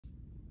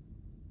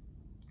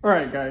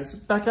Alright guys,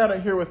 back at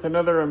it here with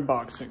another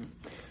unboxing.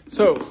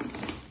 So,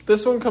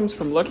 this one comes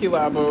from Lucky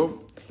Labo.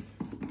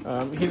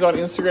 He's on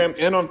Instagram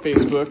and on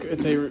Facebook.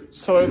 It's a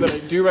seller that I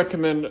do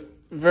recommend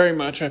very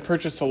much. I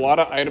purchased a lot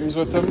of items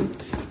with him.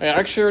 I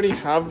actually already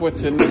have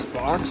what's in this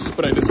box,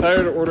 but I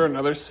decided to order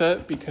another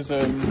set because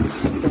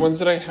the ones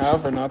that I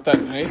have are not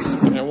that nice,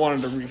 and I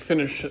wanted to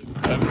refinish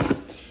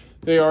them.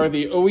 They are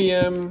the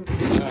OEM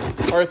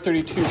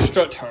R32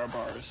 strut tower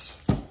bars.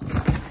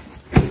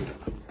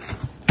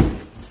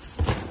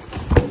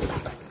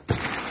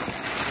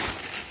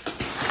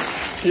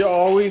 He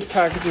always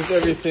packages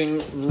everything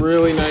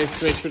really nice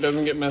to make sure it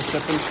doesn't get messed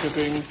up in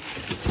shipping.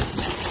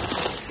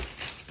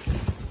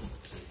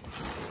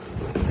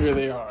 Here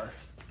they are.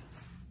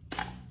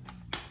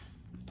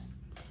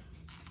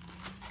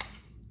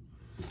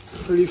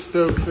 Pretty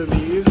stoked for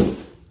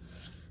these.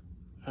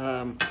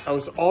 I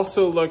was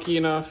also lucky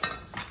enough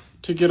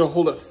to get a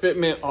hold of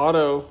Fitment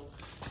Auto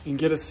and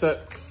get a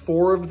set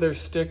 4 of their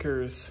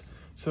stickers,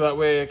 so that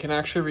way I can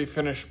actually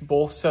refinish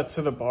both sets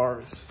of the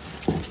bars.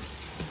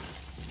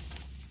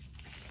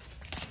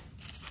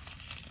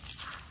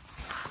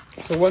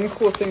 So one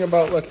cool thing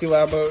about Lucky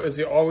Labo is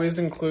he always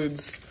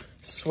includes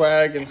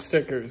swag and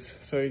stickers.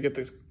 So you get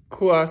this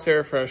cool ass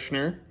air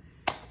freshener.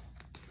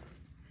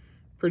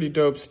 Pretty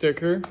dope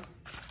sticker.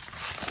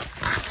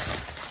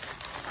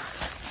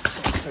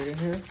 One second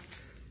here.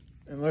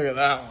 And look at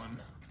that one.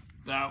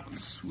 That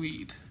one's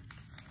sweet.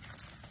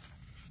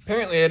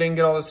 Apparently I didn't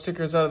get all the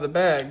stickers out of the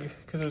bag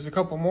because there's a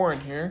couple more in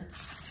here.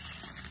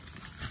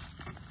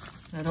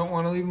 I don't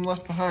want to leave them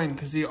left behind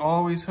because he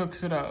always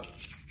hooks it up.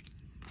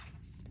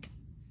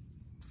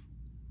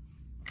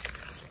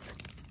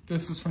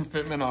 This is from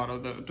Fitment Auto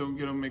though, don't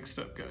get them mixed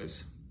up,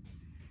 guys.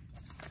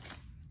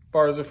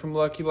 Bars are from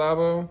Lucky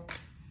Labo,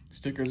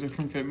 stickers are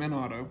from Fitment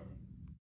Auto.